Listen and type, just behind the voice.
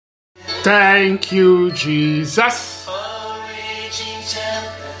Thank you, Jesus.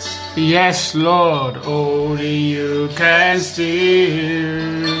 Yes, Lord, only you can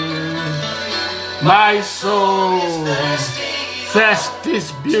still my soul thirst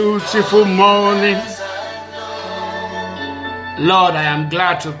this beautiful morning. Lord, I am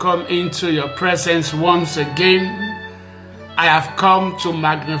glad to come into your presence once again. I have come to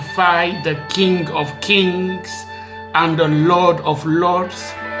magnify the King of Kings and the Lord of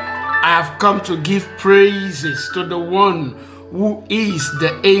Lords. I have come to give praises to the one who is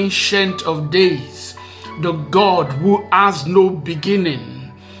the Ancient of Days, the God who has no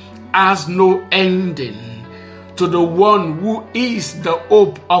beginning, has no ending, to the one who is the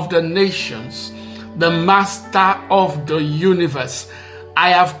hope of the nations, the Master of the universe. I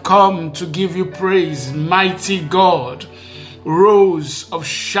have come to give you praise, mighty God, Rose of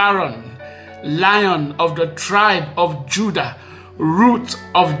Sharon, Lion of the tribe of Judah, Root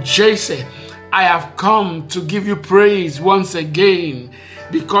of Jesse. I have come to give you praise once again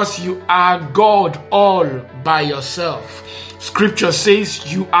because you are God all by yourself. Scripture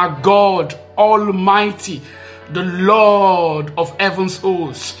says you are God Almighty, the Lord of heaven's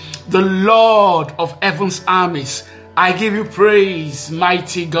hosts, the Lord of heaven's armies. I give you praise,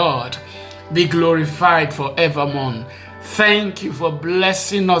 mighty God. Be glorified forevermore. Thank you for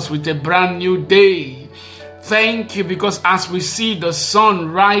blessing us with a brand new day. Thank you because as we see the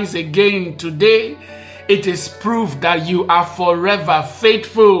sun rise again today, it is proof that you are forever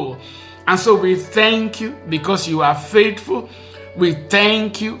faithful. And so we thank you because you are faithful. We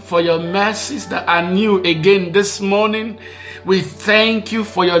thank you for your mercies that are new again this morning. We thank you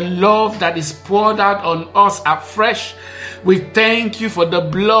for your love that is poured out on us afresh. We thank you for the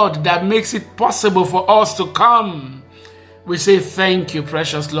blood that makes it possible for us to come. We say thank you,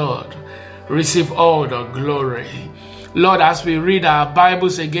 precious Lord. Receive all the glory. Lord, as we read our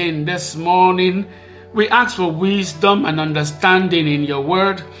Bibles again this morning, we ask for wisdom and understanding in your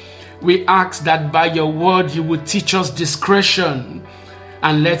word. We ask that by your word you would teach us discretion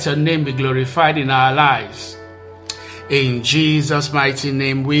and let your name be glorified in our lives. In Jesus' mighty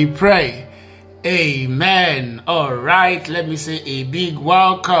name we pray. Amen. All right, let me say a big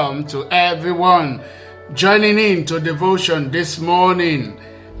welcome to everyone joining in to devotion this morning.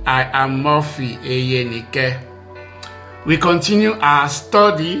 I am Murphy Eyenike. We continue our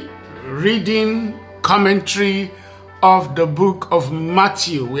study, reading commentary of the book of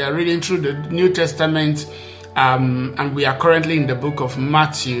Matthew. We are reading through the New Testament, and we are currently in the book of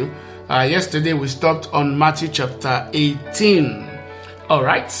Matthew. Yesterday we stopped on Matthew chapter 18. All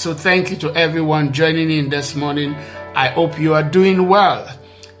right, so thank you to everyone joining in this morning. I hope you are doing well.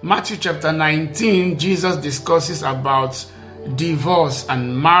 Matthew chapter 19, Jesus discusses about divorce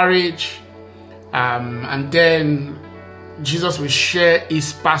and marriage, and then Jesus will share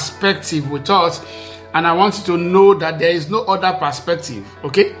his perspective with us. And I want you to know that there is no other perspective,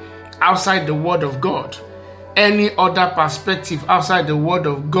 okay, outside the word of God. Any other perspective outside the word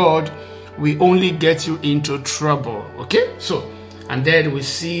of God will only get you into trouble, okay? So, and then we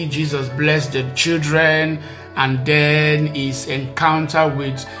see Jesus bless the children, and then his encounter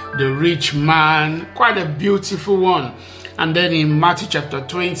with the rich man, quite a beautiful one. And then in Matthew chapter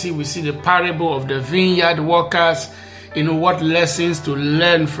 20, we see the parable of the vineyard workers. You know, what lessons to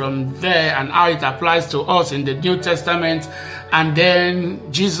learn from there and how it applies to us in the New Testament. And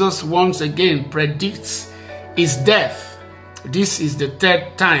then Jesus once again predicts his death. This is the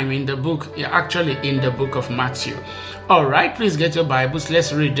third time in the book, actually in the book of Matthew. All right, please get your Bibles.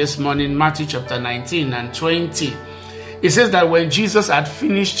 Let's read this morning Matthew chapter 19 and 20. It says that when Jesus had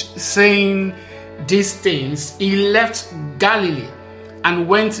finished saying these things, he left Galilee and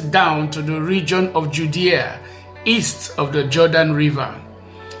went down to the region of Judea, east of the Jordan River.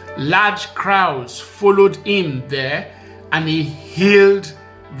 Large crowds followed him there, and he healed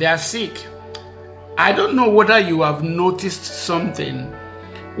their sick. I don't know whether you have noticed something.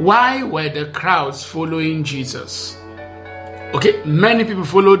 Why were the crowds following Jesus? Okay, many people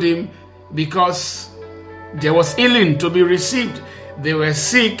followed him because there was healing to be received. They were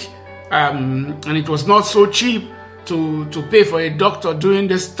sick, and it was not so cheap to pay for a doctor during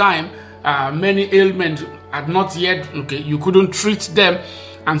this time. Many ailments had not yet, you couldn't treat them.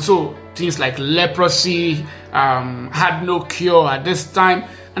 And so things like leprosy had no cure at this time,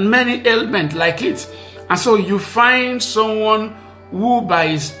 and many ailments like it. And so you find someone who by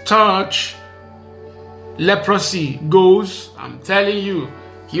his touch, leprosy goes. I'm telling you,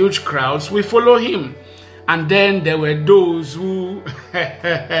 huge crowds will follow him. And then there were those who,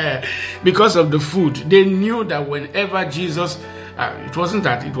 because of the food, they knew that whenever Jesus, it wasn't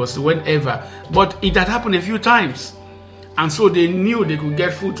that it was whenever, but it had happened a few times. And so they knew they could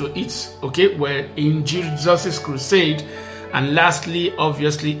get food to eat, okay, were in Jesus' crusade. And lastly,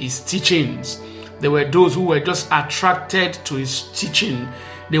 obviously, his teachings. There were those who were just attracted to his teaching.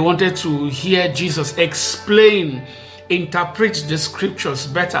 They wanted to hear Jesus explain, interpret the scriptures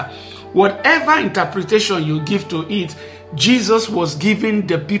better. Whatever interpretation you give to it, Jesus was giving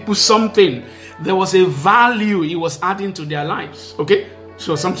the people something. There was a value he was adding to their lives, okay?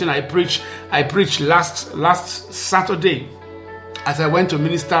 So something I preached last Saturday as I went to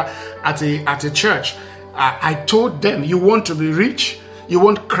minister at a church. I told them, you want to be rich, you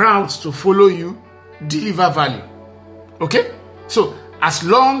want crowds to follow you, deliver value. Okay? So as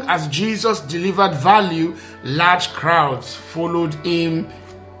long as Jesus delivered value, large crowds followed him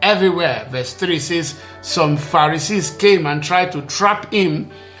everywhere. Verse 3 says, some Pharisees came and tried to trap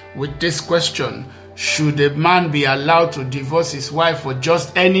him with this question: should a man be allowed to divorce his wife for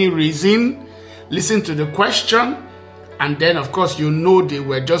just any reason? Listen to the question. And then, of course, you know they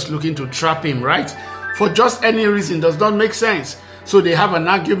were just looking to trap him, right? For just any reason does not make sense. So they have an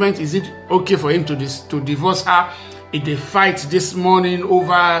argument. Is it okay for him to divorce her? If they fight this morning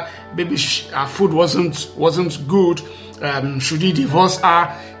over maybe her food wasn't good, should he divorce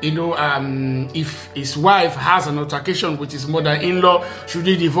her? If his wife has an altercation with his mother-in-law, should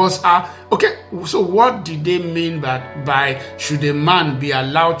he divorce her? Okay, so what did they mean by should a man be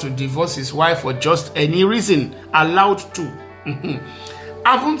allowed to divorce his wife for just any reason? Allowed to.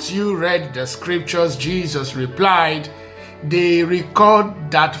 Haven't you read the scriptures? Jesus replied, they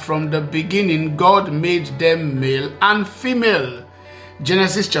record that from the beginning God made them male and female.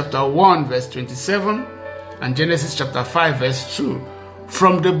 Genesis chapter 1 verse 27 and Genesis chapter 5 verse 2.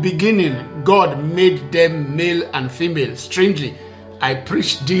 From the beginning God made them male and female. Strangely, I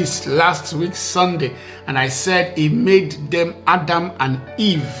preached this last week Sunday and I said he made them Adam and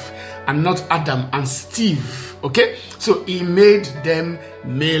Eve and not Adam and Steve. Okay, so he made them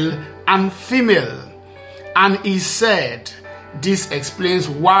male and female. And he said, this explains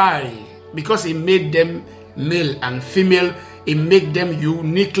why. Because he made them male and female, he made them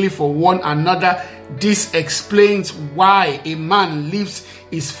uniquely for one another. This explains why a man leaves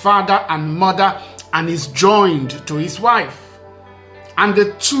his father and mother and is joined to his wife. And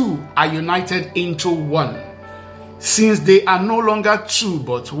the two are united into one. Since they are no longer two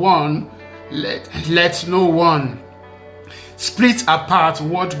but one, let no one split apart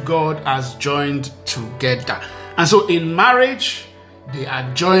what God has joined together. And so in marriage, they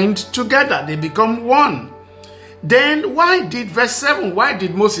are joined together. They become one. Then why did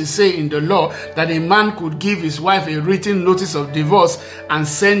Moses say in the law that a man could give his wife a written notice of divorce and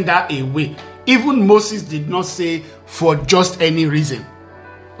send her away? Even Moses did not say for just any reason.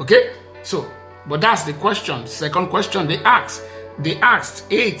 Okay? So, but that's the question. Second question they asked. They asked,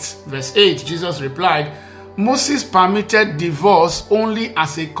 8, verse 8, Jesus replied, Moses permitted divorce only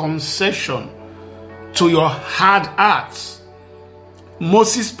as a concession to your hard hearts.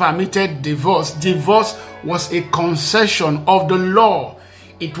 Moses permitted divorce. Divorce was a concession of the law.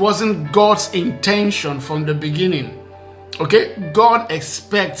 It wasn't God's intention from the beginning. Okay? God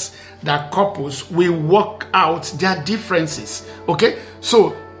expects that couples will work out their differences. Okay?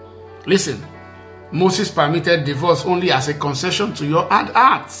 So, listen. Moses permitted divorce only as a concession to your hard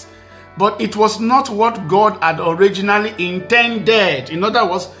hearts. But it was not what God had originally intended. In other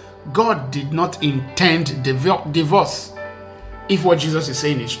words, God did not intend divorce. If what Jesus is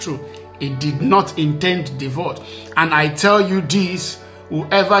saying is true, He did not intend divorce. And I tell you this,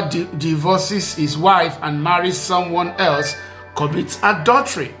 whoever divorces his wife and marries someone else commits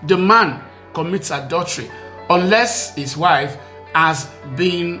adultery. The man commits adultery unless his wife has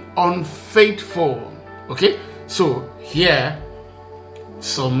been unfaithful. Okay, so here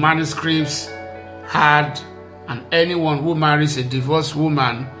some manuscripts had, and anyone who marries a divorced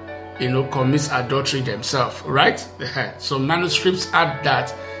woman, commits adultery themselves, right? Some manuscripts add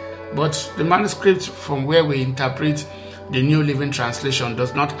that, but the manuscript from where we interpret the New Living Translation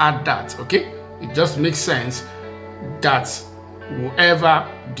does not add that. Okay, it just makes sense that whoever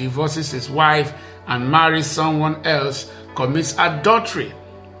divorces his wife and marries someone else commits adultery.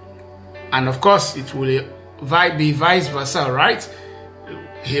 And of course, it will be vice versa, right?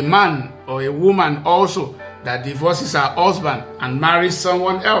 A man or a woman also that divorces her husband and marries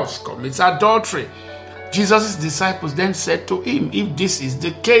someone else commits adultery. Jesus' disciples then said to him, if this is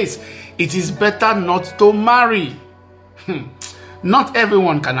the case, it is better not to marry. Not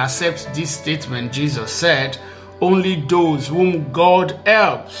everyone can accept this statement. Jesus said, only those whom God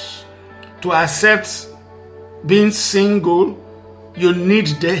helps. To accept being single, you need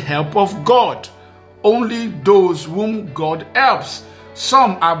the help of God. Only those whom God helps.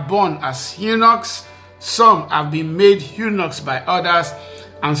 Some are born as eunuchs, Some have been made eunuchs by others,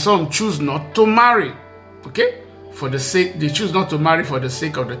 and some choose not to marry. Okay? They choose not to marry for the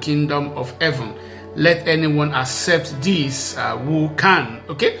sake of the kingdom of heaven. Let anyone accept this who can.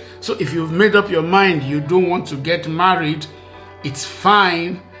 Okay? So if you've made up your mind you don't want to get married, it's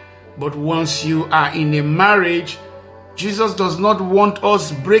fine. But once you are in a marriage, Jesus does not want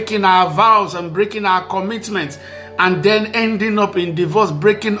us breaking our vows and breaking our commitments and then ending up in divorce,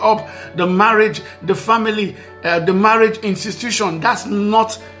 breaking up the marriage, the family, the marriage institution. That's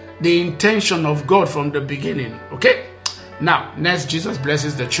not the intention of God from the beginning. Okay? Now, next, Jesus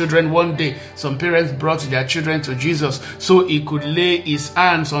blesses the children. One day, some parents brought their children to Jesus so he could lay his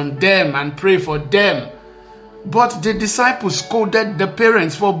hands on them and pray for them. But the disciples scolded the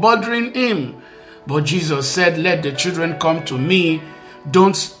parents for bothering him. But Jesus said, let the children come to me.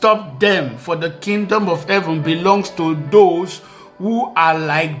 Don't stop them, for the kingdom of heaven belongs to those who are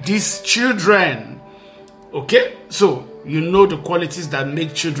like these children. Okay? So, you know the qualities that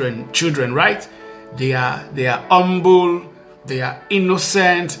make children, right? They are humble, they are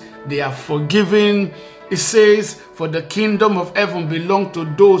innocent, they are forgiving. It says, for the kingdom of heaven belongs to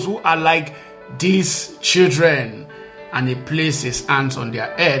those who are like these children. And he placed his hands on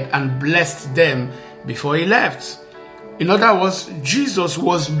their head and blessed them before he left. In other words, Jesus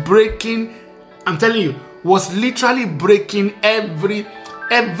was breaking, I'm telling you, was literally breaking every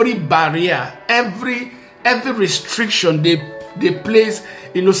barrier, every restriction they place,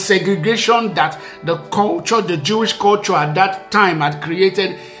 segregation that the culture, the Jewish culture at that time had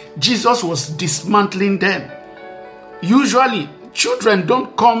created. Jesus was dismantling them. Usually, children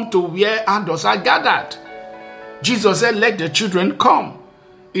don't come to where adults are gathered. Jesus said, let the children come.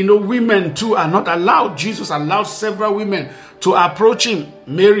 Women too are not allowed. Jesus allowed several women to approach him.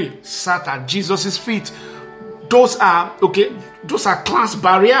 Mary sat at Jesus' feet. Those are class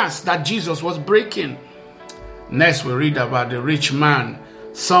barriers that Jesus was breaking. Next, we read about the rich man.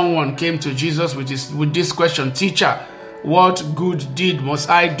 Someone came to Jesus with this question, Teacher, what good deed must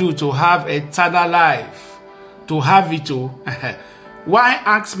I do to have eternal life? To have it all? Why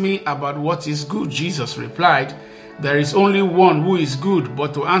ask me about what is good? Jesus replied, there is only one who is good,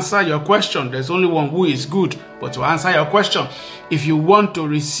 but to answer your question, there's only one who is good, but to answer your question, if you want to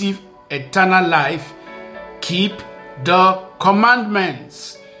receive eternal life, keep the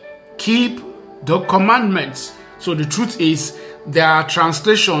commandments. Keep the commandments. So the truth is, there are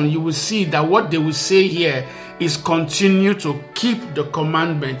translations, you will see that what they will say here is continue to keep the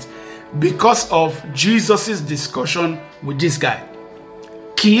commandments because of Jesus' discussion with this guy.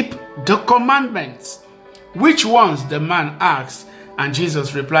 Keep the commandments. Which ones? The man asked, and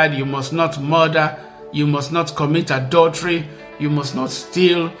Jesus replied, you must not murder, you must not commit adultery, you must not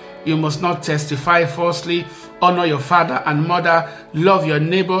steal, you must not testify falsely, honor your father and mother, love your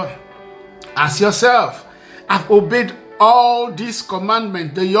neighbor as yourself. I've obeyed all these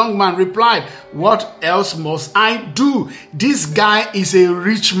commandments. The young man replied, what else must I do? This guy is a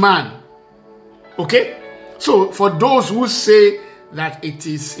rich man. Okay? So for those who say that it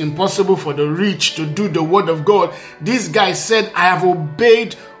is impossible for the rich to do the word of God, this guy said, I have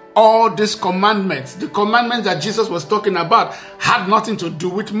obeyed all these commandments. The commandments that Jesus was talking about had nothing to do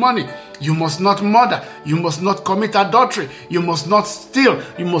with money. You must not murder. You must not commit adultery. You must not steal.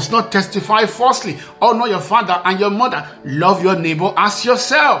 You must not testify falsely. Honor your father and your mother. Love your neighbor as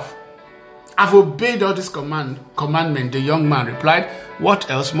yourself. I've obeyed all these commandments. The young man replied, what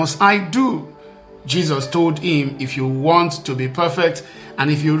else must I do? Jesus told him, if you want to be perfect, and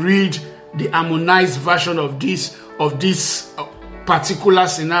if you read the harmonized version of this particular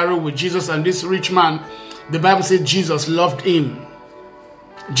scenario with Jesus and this rich man, the Bible says Jesus loved him.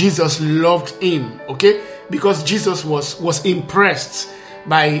 Jesus loved him, okay? Because Jesus was impressed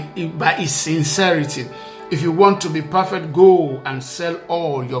by his sincerity. If you want to be perfect, go and sell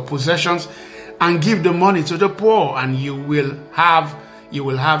all your possessions and give the money to the poor, and you will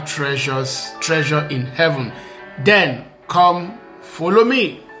have treasure in heaven. Then come, follow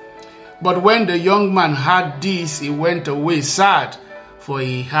me. But when the young man heard this, he went away sad, for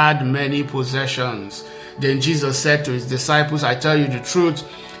he had many possessions. Then Jesus said to his disciples, I tell you the truth,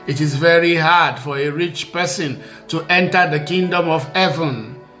 it is very hard for a rich person to enter the kingdom of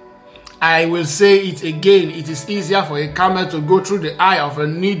heaven. I will say it again, it is easier for a camel to go through the eye of a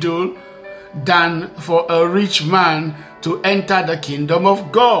needle than for a rich man to enter the kingdom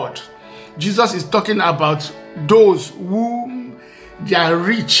of God. Jesus is talking about those whom their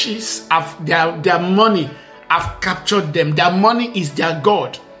riches, their money have captured them. Their money is their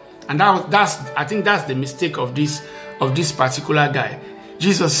God. And I think that's the mistake of this particular guy.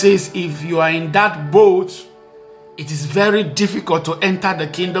 Jesus says, if you are in that boat, it is very difficult to enter the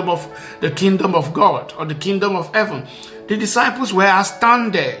kingdom of God or the kingdom of heaven. The disciples were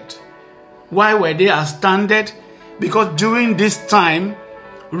astounded. Why were they astounded? Because during this time,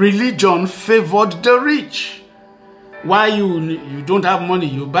 religion favored the rich. Why you don't have money,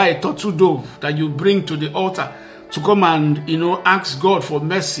 you buy a turtle dove that you bring to the altar to come and ask God for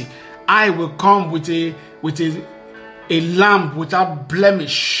mercy. I will come with a lamb without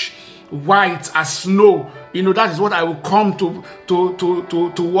blemish, white as snow. That is what I will come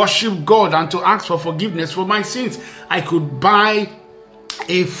to worship God and to ask for forgiveness for my sins. I could buy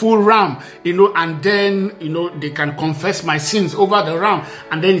a full ram, and then, they can confess my sins over the ram,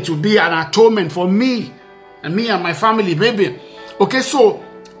 and then it will be an atonement for me and my family, baby. Okay, so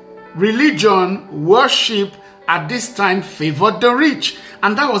religion, worship at this time favored the rich,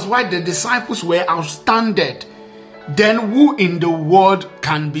 and that was why the disciples were astounded. Then who in the world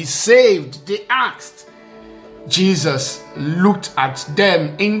can be saved? They asked. Jesus looked at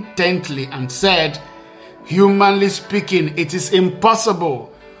them intently and said, humanly speaking, it is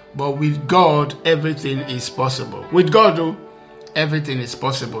impossible, but with God, everything is possible. With God, though, everything is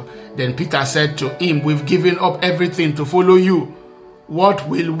possible. Then Peter said to him, we've given up everything to follow you. What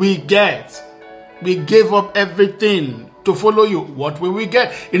will we get? We gave up everything to follow you. What will we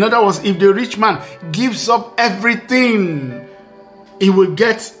get? In other words, if the rich man gives up everything, he will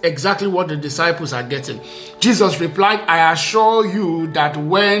get exactly what the disciples are getting. Jesus replied, I assure you that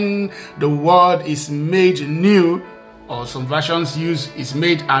when the world is made new, or some versions use is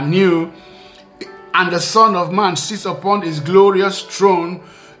made anew, and the Son of Man sits upon his glorious throne,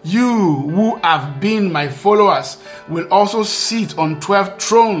 you who have been my followers will also sit on 12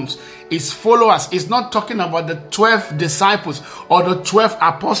 thrones. His followers is not talking about the 12 disciples or the 12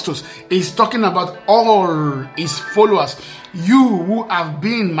 apostles. He's talking about all his followers. You who have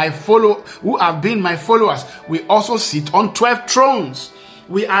been my followers will also sit on 12 thrones.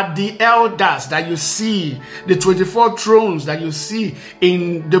 We are the elders that you see. The 24 thrones that you see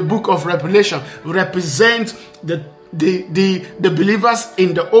in the book of Revelation represent the believers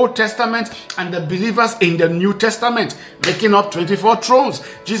in the Old Testament and the believers in the New Testament, making up 24 thrones.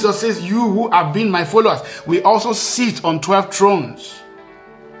 Jesus says, you who have been my followers will also sit on 12 thrones.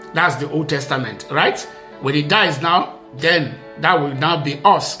 That's the Old Testament, right? When he dies now, then that will now be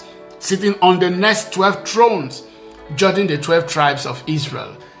us sitting on the next 12 thrones, judging the 12 tribes of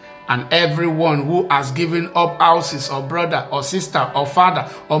Israel. And everyone who has given up houses or brother or sister or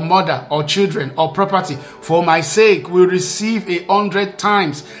father or mother or children or property for my sake will receive 100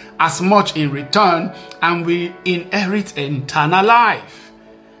 times as much in return and will inherit eternal life.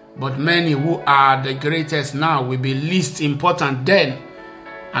 But many who are the greatest now will be least important then,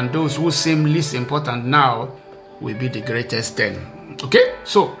 and those who seem least important now will be the greatest then. Okay,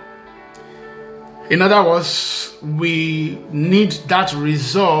 so in other words, we need that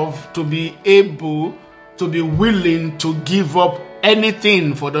resolve to be able to be willing to give up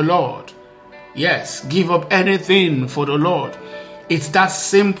anything for the Lord. Yes, give up anything for the Lord. It's that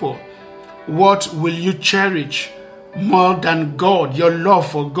simple. What will you cherish more than God, your love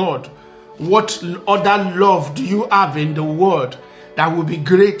for God? What other love do you have in the world that will be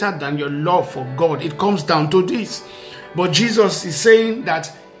greater than your love for God? It comes down to this. But Jesus is saying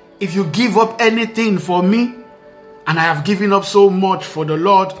that if you give up anything for me, and I have given up so much for the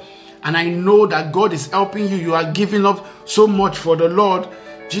Lord, and I know that God is helping you, you are giving up so much for the Lord,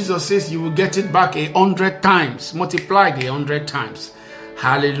 Jesus says you will get it back 100 times, multiplied 100 times.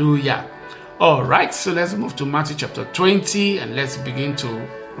 Hallelujah. All right, so let's move to Matthew chapter 20, and let's begin to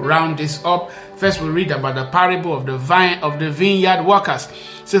round this up. First, we read about the parable of the vineyard workers.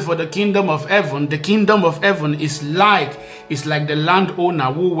 So for the kingdom of heaven is like the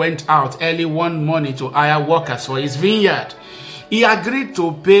landowner who went out early one morning to hire workers for his vineyard. He agreed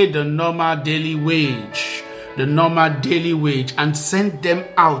to pay the normal daily wage, and sent them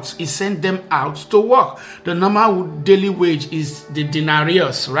out. He sent them out to work. The normal daily wage is the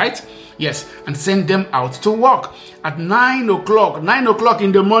denarius, right? Yes, and send them out to work. At 9 o'clock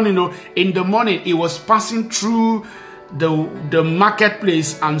in the morning, he was passing through the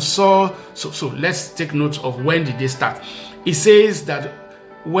marketplace and saw. So let's take note of when did they start. It says that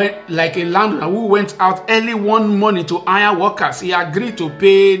when, like a landowner who went out early one morning to hire workers, he agreed to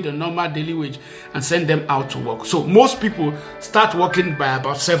pay the normal daily wage and send them out to work. So most people start working by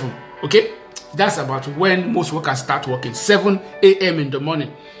about 7. Okay, that's about when most workers start working, 7 a.m. in the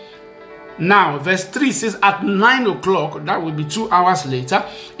morning. Now, verse 3 says, at 9 o'clock, that will be 2 hours later,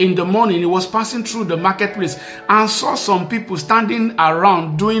 in the morning, he was passing through the marketplace and saw some people standing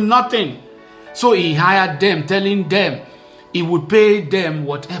around doing nothing. So he hired them, telling them he would pay them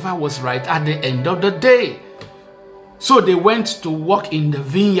whatever was right at the end of the day. So they went to work in the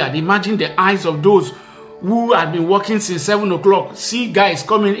vineyard. Imagine the eyes of those who had been working since 7 o'clock. See guys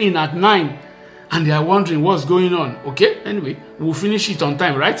coming in at 9 and they are wondering what's going on. Okay, anyway, we'll finish it on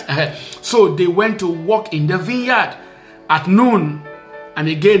time, right? So they went to work in the vineyard at noon and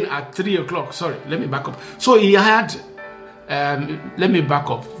again at 3 o'clock. Sorry, let me back up. So he had, let me back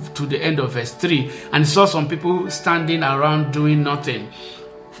up to the end of verse 3, and he saw some people standing around doing nothing.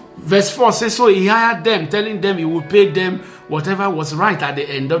 Verse 4 says, so he hired them, telling them he would pay them whatever was right at the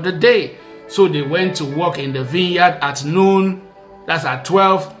end of the day. So they went to work in the vineyard at noon, that's at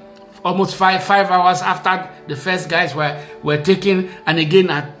 12, almost 5 hours after the first guys were taken, and again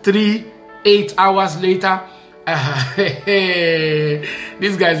at 3, 8 hours later.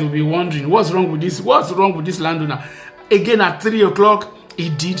 These guys will be wondering, what's wrong with this? What's wrong with this landowner? Again at 3 o'clock, he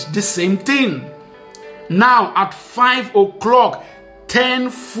did the same thing. Now at 5 o'clock, 10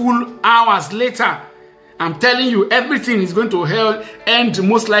 full hours later, I'm telling you, everything is going to end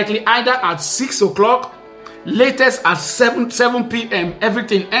most likely either at 6 o'clock, latest at 7 p.m.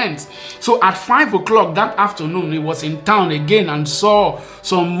 everything ends. So at 5 o'clock that afternoon, he was in town again and saw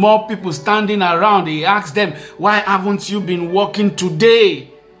some more people standing around. He asked them, why haven't you been working today?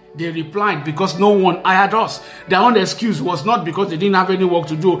 They replied, because no one hired us. Their own excuse was not because they didn't have any work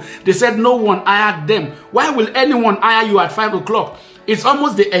to do. They said no one hired them. Why will anyone hire you at 5 o'clock? It's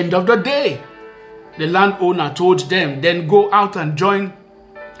almost the end of the day. The landowner told them, then go out and join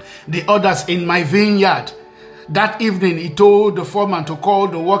the others in my vineyard. That evening, he told the foreman to call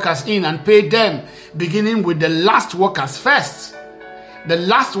the workers in and pay them, beginning with the last workers first. The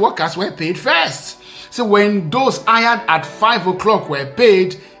last workers were paid first. So when those hired at 5 o'clock were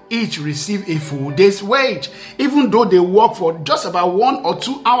paid, each received a full day's wage. Even though they worked for just about 1 or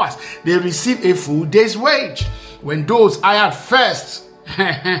 2 hours, they received a full day's wage. When those hired first,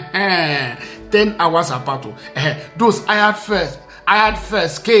 10 hours apart, those hired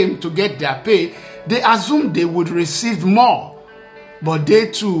first came to get their pay, they assumed they would receive more, but they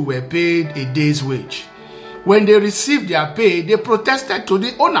too were paid a day's wage. When they received their pay, they protested to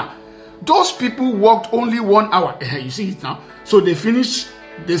the owner. Those people worked only 1 hour. You see it now? So they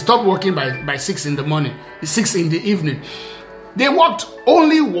stopped working by 6 in the morning, 6 in the evening. They worked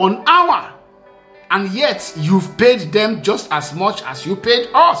only 1 hour. And yet you've paid them just as much as you paid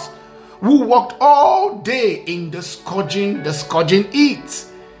us, who worked all day in the scorching heat.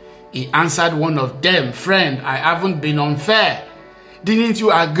 He answered one of them, friend, I haven't been unfair. Didn't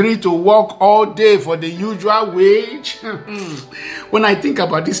you agree to work all day for the usual wage? When I think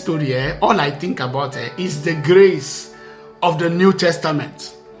about this story, all I think about is the grace of the New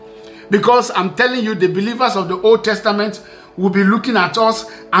Testament. Because I'm telling you, the believers of the Old Testament will be looking at us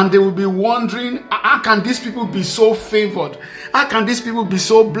and they will be wondering, how can these people be so favored? How can these people be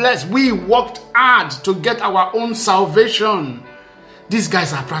so blessed? We worked hard to get our own salvation. These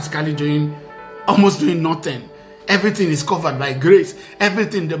guys are practically almost doing nothing. Everything is covered by grace.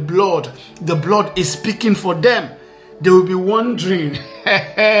 Everything, the blood is speaking for them. They will be wondering,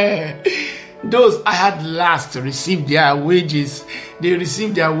 those I had last received their wages. They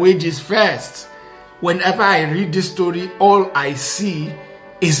received their wages first. Whenever I read this story, all I see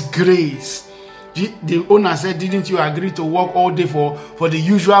is grace. The owner said, didn't you agree to work all day for the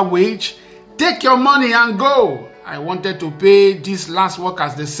usual wage? Take your money and go. I wanted to pay these last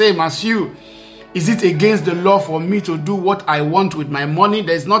workers the same as you. Is it against the law for me to do what I want with my money?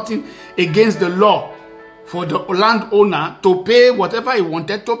 There's nothing against the law for the landowner to pay whatever he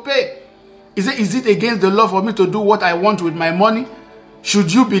wanted to pay. Is it against the law for me to do what I want with my money?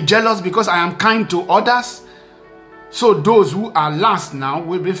 Should you be jealous because I am kind to others? So those who are last now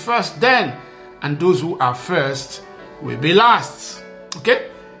will be first then, and those who are first will be last. Okay?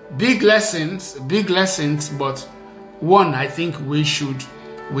 Big lessons, but one I think we should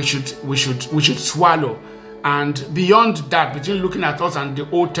swallow. And beyond that, between looking at us and the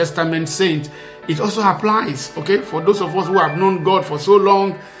Old Testament saints, it also applies. Okay? For those of us who have known God for so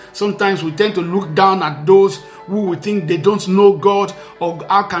long, sometimes we tend to look down at those who we think they don't know God, or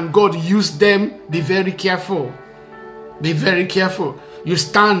how can God use them? Be very careful. Be very careful. You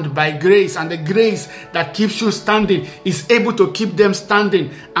stand by grace, and the grace that keeps you standing is able to keep them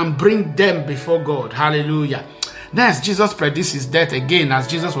standing and bring them before God. Hallelujah. Next, Jesus predicts his death again. As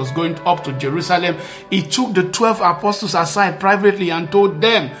Jesus was going up to Jerusalem, he took the 12 apostles aside privately and told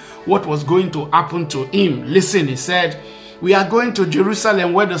them what was going to happen to him. Listen, he said, we are going to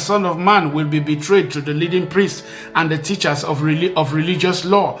Jerusalem, where the Son of Man will be betrayed to the leading priests and the teachers of religious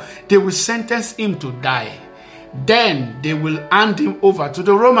law. They will sentence him to die, Then they will hand him over to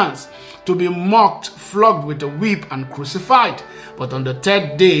the Romans to be mocked, flogged with a whip, and crucified. But on the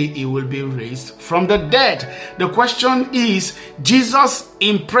third day, he will be raised from the dead. The question is, Jesus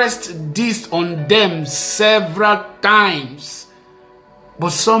impressed this on them several times, but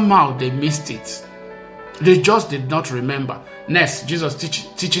somehow they missed it. They just did not remember. Next, Jesus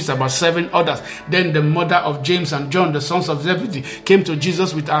teaches about 7 others. Then the mother of James and John, the sons of Zebedee, came to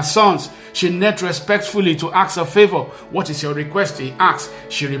Jesus with her sons. She knelt respectfully to ask a favor. "What is your request?" he asked.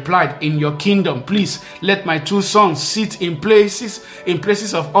 She replied, "In your kingdom, please let my 2 sons sit in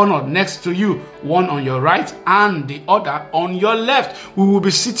places of honor next to you, one on your right and the other on your left. We will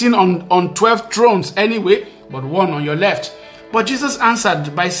be sitting on 12 thrones anyway, but one on your left." But Jesus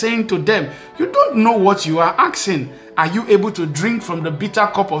answered by saying to them, "You don't know what you are asking. Are you able to drink from the bitter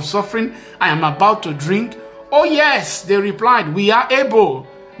cup of suffering I am about to drink?" "Oh yes," they replied, "we are able."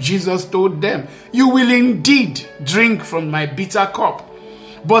 Jesus told them, "You will indeed drink from my bitter cup,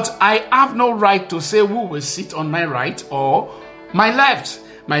 but I have no right to say who will sit on my right or my left.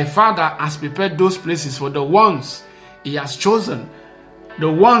 My Father has prepared those places for the ones he has chosen.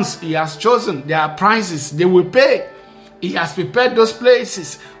 The ones he has chosen, there are prices they will pay. He has prepared those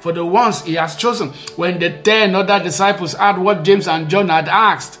places for the ones he has chosen." When the 10 other disciples heard what James and John had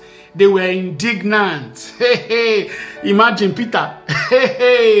asked, they were indignant. Imagine Peter.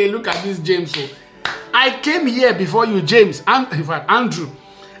 Look at this James. "I came here before you, James." And in fact,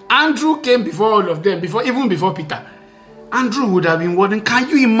 Andrew came before all of them, even before Peter. Andrew would have been wondering, can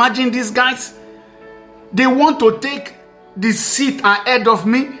you imagine these guys? They want to take the seat ahead of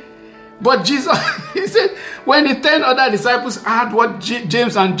me. But Jesus, he said, when the 10 other disciples heard what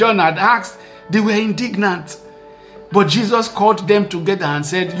James and John had asked, they were indignant. But Jesus called them together and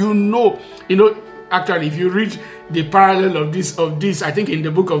said, actually, if you read the parallel of this, I think in the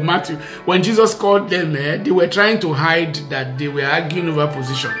book of Matthew, when Jesus called them, they were trying to hide that they were arguing over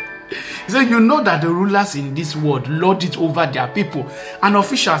position. He said, "You know that the rulers in this world lord it over their people, and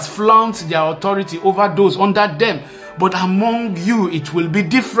officials flaunt their authority over those under them. But among you, it will be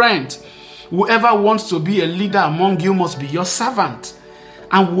different. Whoever wants to be a leader among you must be your servant.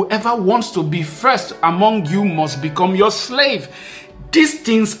 And whoever wants to be first among you must become your slave." These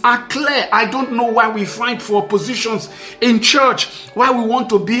things are clear. I don't know why we fight for positions in church, why we want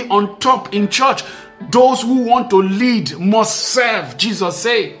to be on top in church. Those who want to lead must serve, Jesus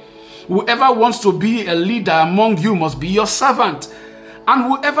said. Whoever wants to be a leader among you must be your servant. And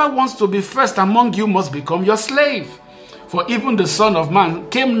whoever wants to be first among you must become your slave. For even the Son of Man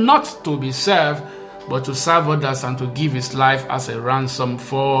came not to be served, but to serve others and to give his life as a ransom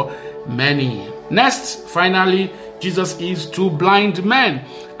for many. Next, finally, Jesus heals 2 blind men.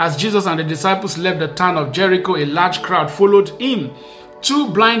 As Jesus and the disciples left the town of Jericho, a large crowd followed him. 2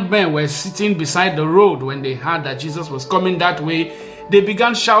 blind men were sitting beside the road. When they heard that Jesus was coming that way, they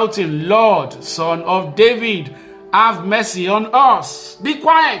began shouting, "Lord, Son of David, have mercy on us." "Be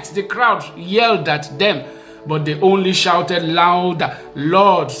quiet," the crowd yelled at them. But they only shouted louder,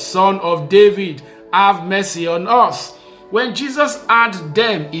 "Lord, Son of David, have mercy on us." When Jesus heard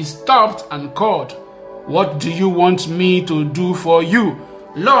them, he stopped and called, "What do you want me to do for you?"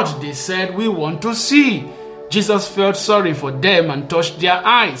 "Lord," they said, "we want to see." Jesus felt sorry for them and touched their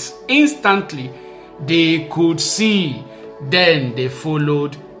eyes. Instantly, they could see. Then they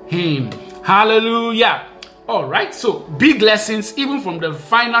followed him. Hallelujah. All right, so big lessons, even from the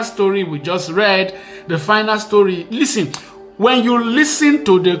final story we just read, the final story. Listen, when you listen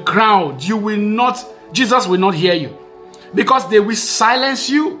to the crowd, Jesus will not hear you, because they will silence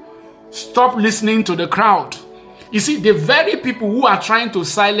you. Stop listening to the crowd. You see, the very people who are trying to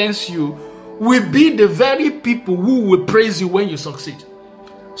silence you will be the very people who will praise you when you succeed.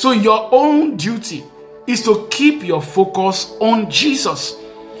 So your own duty is to keep your focus on Jesus.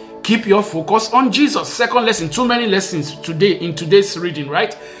 Keep your focus on Jesus. Second lesson, too many lessons today in today's reading,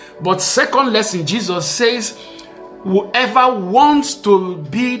 right? But second lesson, Jesus says, whoever wants to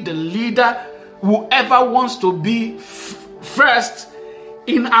be the leader, whoever wants to be first,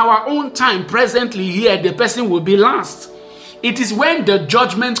 in our own time, presently here, the person will be last. It is when the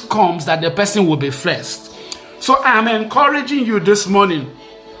judgment comes that the person will be first. So I am encouraging you this morning,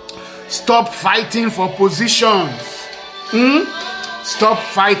 stop fighting for positions. Stop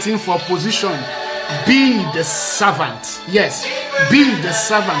fighting for position. Be the servant. Yes, be the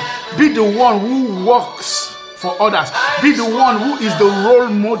servant. Be the one who works for others. Be the one who is the role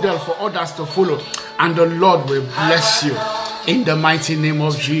model for others to follow. And the Lord will bless you in the mighty name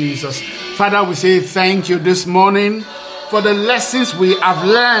of Jesus. Father, we say thank you this morning for the lessons we have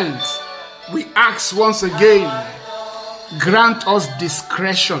learned. We ask once again, grant us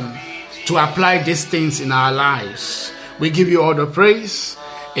discretion to apply these things in our lives. We give you all the praise.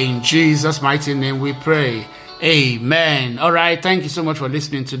 In Jesus' mighty name we pray. Amen. All right. Thank you so much for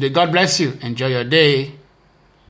listening today. God bless you. Enjoy your day.